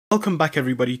Welcome back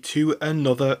everybody to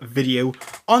another video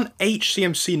on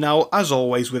Hcmc. Now, as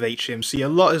always with Hcmc, a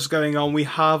lot is going on. We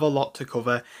have a lot to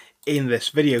cover in this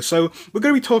video. So we're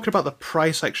going to be talking about the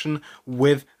price action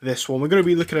with this one. We're going to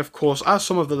be looking, of course, at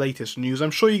some of the latest news. I'm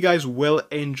sure you guys will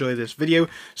enjoy this video.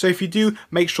 So if you do,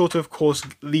 make sure to, of course,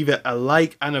 leave it a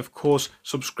like and, of course,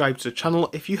 subscribe to the channel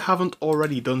if you haven't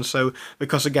already done so,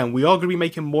 because, again, we are going to be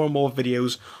making more and more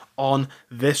videos on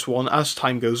this one as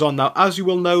time goes on. Now, as you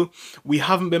will know, we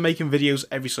haven't been making videos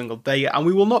every single day, and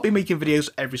we will not be making videos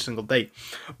every single day.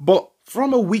 But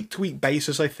from a week-to-week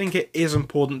basis, I think it is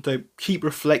important to keep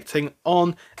reflecting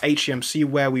on Hcmc,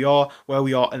 where we are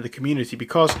in the community,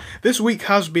 because this week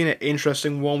has been an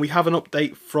interesting one. We have an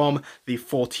update from the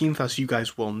 14th, as you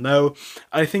guys will know,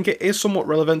 and I think it is somewhat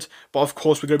relevant, but of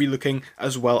course we're going to be looking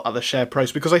as well at the share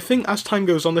price, because I think as time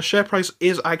goes on, the share price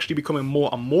is actually becoming more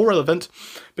and more relevant,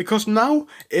 because now,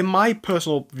 in my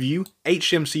personal view,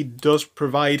 Hcmc does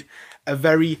provide a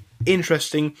very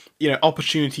interesting,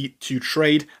 opportunity to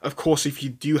trade, of course, if you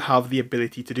do have the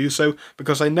ability to do so,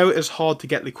 because I know it is hard to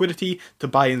get liquidity to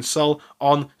buy and sell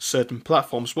on certain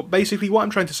platforms. But basically what I'm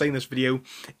trying to say in this video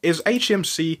is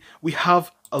Hcmc, we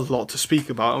have a lot to speak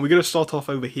about, and we're going to start off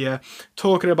over here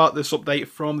talking about this update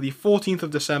from the 14th of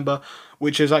December,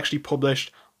 which is actually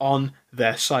published on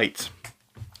their site.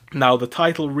 Now, the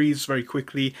title reads very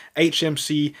quickly: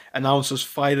 Hcmc announces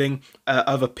filing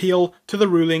of appeal to the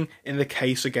ruling in the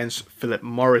case against Philip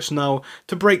Morris. Now,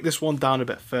 to break this one down a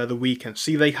bit further, we can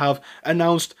see they have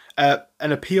announced an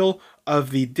appeal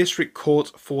of the District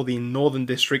Court for the Northern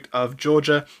District of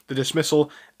Georgia, the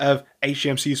dismissal of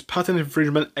Hcmc's patent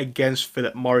infringement against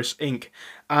Philip Morris Inc.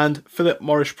 and Philip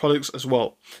Morris products as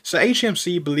well. So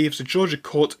Hcmc believes the Georgia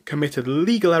court committed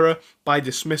legal error by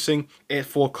dismissing it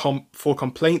for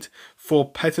complaint for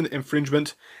patent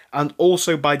infringement, and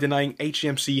also by denying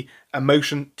Hcmc a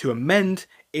motion to amend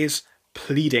its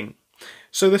pleading.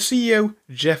 So the CEO,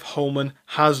 Jeff Holman,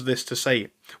 has this to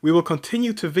say: "We will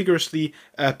continue to vigorously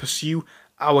pursue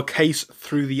our case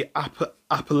through the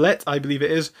appellate, I believe it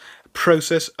is,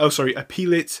 process,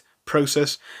 appellate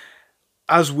process,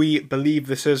 as we believe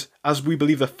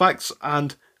the facts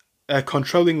and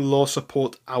controlling law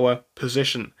support our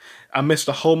position." And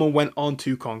Mr. Holman went on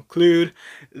to conclude,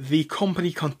 the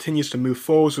company continues to move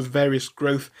forward with various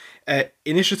growth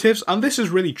initiatives, and this is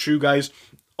really true, guys.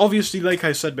 Obviously, like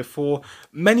I said before,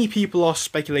 many people are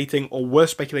speculating or were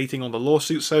speculating on the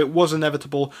lawsuit, so it was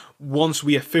inevitable once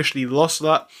we officially lost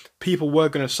that, people were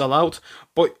going to sell out.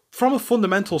 But from a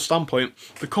fundamental standpoint,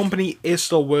 the company is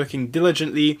still working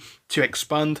diligently to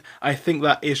expand. I think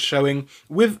that is showing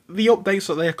with the updates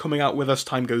that they are coming out with as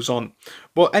time goes on.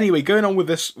 But anyway, going on with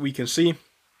this, we can see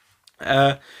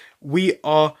we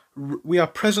are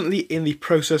presently in the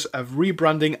process of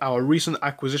rebranding our recent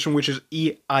acquisition, which is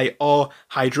EIR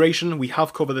Hydration. We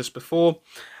have covered this before,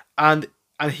 and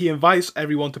he invites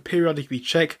everyone to periodically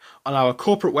check on our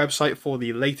corporate website for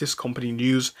the latest company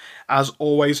news. As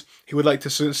always, he would like to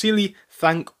sincerely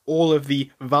thank all of the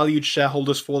valued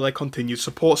shareholders for their continued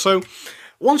support. So,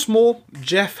 once more,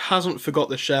 Jeff hasn't forgot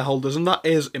the shareholders, and that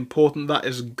is important, that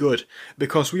is good,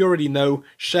 because we already know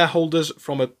shareholders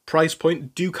from a price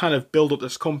point do kind of build up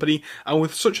this company, and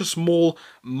with such a small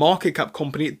market cap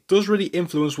company, it does really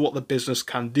influence what the business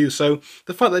can do. So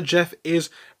the fact that Jeff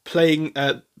is paying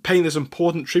this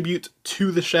important tribute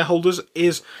to the shareholders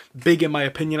is big in my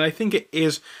opinion. I think it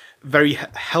is very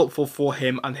helpful for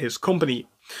him and his company.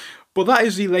 But that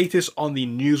is the latest on the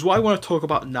news. What I want to talk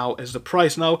about now is the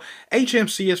price. Now,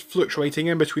 Hcmc is fluctuating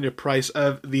in between a price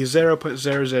of the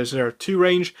 0.0002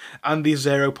 range and the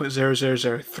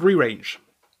 0.0003 range.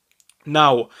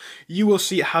 Now, you will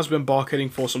see it has been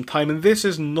barcoding for some time, and this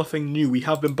is nothing new. We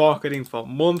have been barcoding for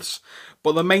months,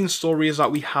 but the main story is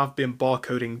that we have been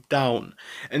barcoding down.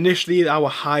 Initially, our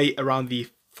high around the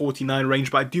 49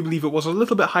 range, but I do believe it was a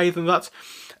little bit higher than that.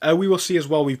 We will see as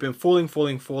well, we've been falling,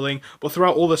 but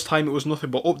throughout all this time it was nothing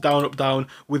but up, down,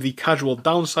 with the casual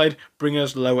downside bringing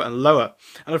us lower and lower.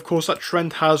 And of course that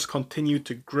trend has continued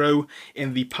to grow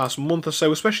in the past month or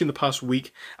so, especially in the past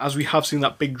week, as we have seen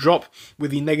that big drop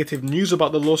with the negative news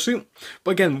about the lawsuit.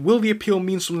 But again, will the appeal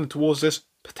mean something towards this?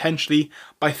 Potentially,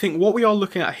 but I think what we are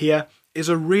looking at here is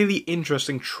a really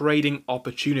interesting trading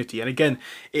opportunity. And again,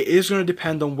 it is going to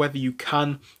depend on whether you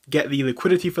can get the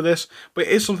liquidity for this, but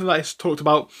it is something that is talked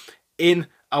about in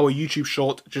our YouTube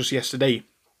short just yesterday.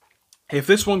 If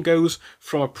this one goes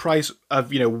from a price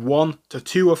of 1 to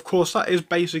 2, of course that is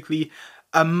basically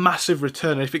a massive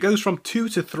return. And if it goes from 2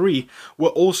 to 3, we're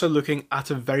also looking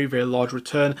at a very, very large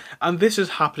return, and this is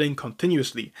happening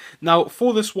continuously. Now,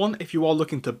 for this one, if you are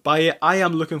looking to buy it, I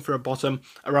am looking for a bottom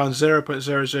around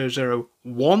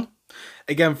 0.0001.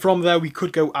 Again, from there we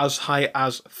could go as high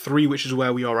as 3, which is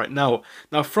where we are right now.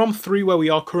 Now from 3 where we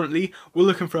are currently, we're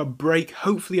looking for a break,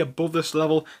 hopefully above this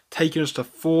level, taking us to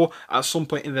 4 at some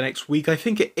point in the next week. I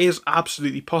think it is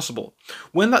absolutely possible.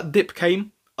 When that dip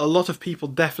came, a lot of people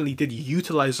definitely did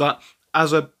utilize that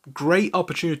as a great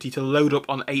opportunity to load up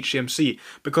on Hcmc,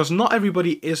 because not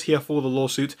everybody is here for the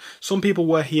lawsuit. Some people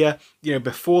were here,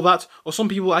 before that, or some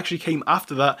people actually came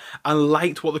after that and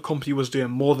liked what the company was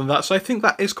doing more than that. So I think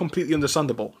that is completely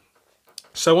understandable.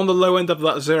 So on the low end of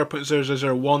that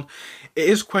 0.0001, it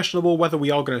is questionable whether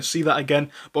we are going to see that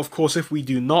again, but of course if we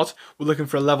do not, we're looking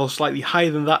for a level slightly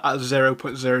higher than that at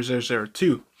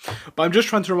 0.0002. But I'm just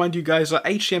trying to remind you guys that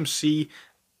Hcmc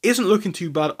isn't looking too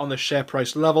bad on the share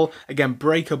price level. Again,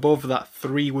 break above that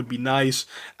 3 would be nice,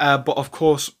 but of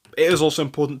course it is also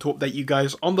important to update you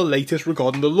guys on the latest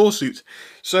regarding the lawsuit.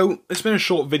 So it's been a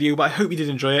short video, but I hope you did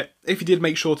enjoy it. If you did,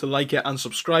 make sure to like it and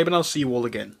subscribe, and I'll see you all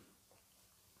again.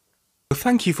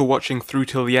 Thank you for watching through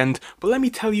till the end, but let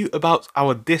me tell you about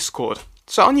our Discord.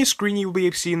 So on your screen you will be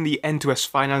seeing the N2S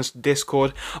Finance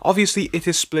Discord. Obviously it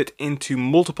is split into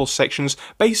multiple sections.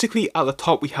 Basically at the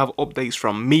top we have updates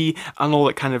from me and all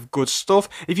that kind of good stuff.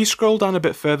 If you scroll down a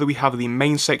bit further we have the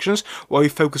main sections where we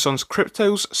focus on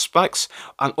cryptos, SPACs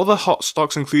and other hot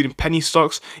stocks including penny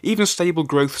stocks, even stable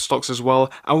growth stocks as well,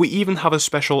 and we even have a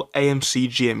special AMC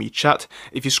GME chat.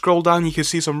 If you scroll down you can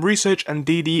see some research and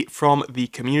DD from the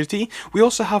community. We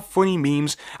also have funny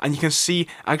memes and you can see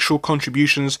actual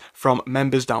contributions from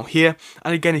members down here.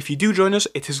 And again, if you do join us,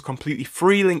 it is completely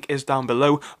free, link is down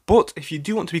below. But if you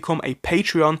do want to become a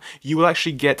Patreon, you will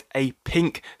actually get a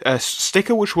pink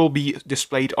sticker which will be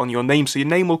displayed on your name. So your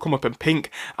name will come up in pink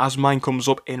as mine comes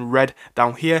up in red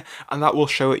down here, and that will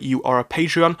show that you are a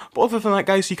Patreon. But other than that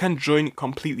guys, you can join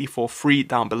completely for free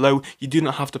down below. You do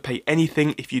not have to pay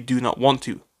anything if you do not want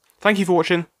to. Thank you for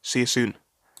watching, see you soon.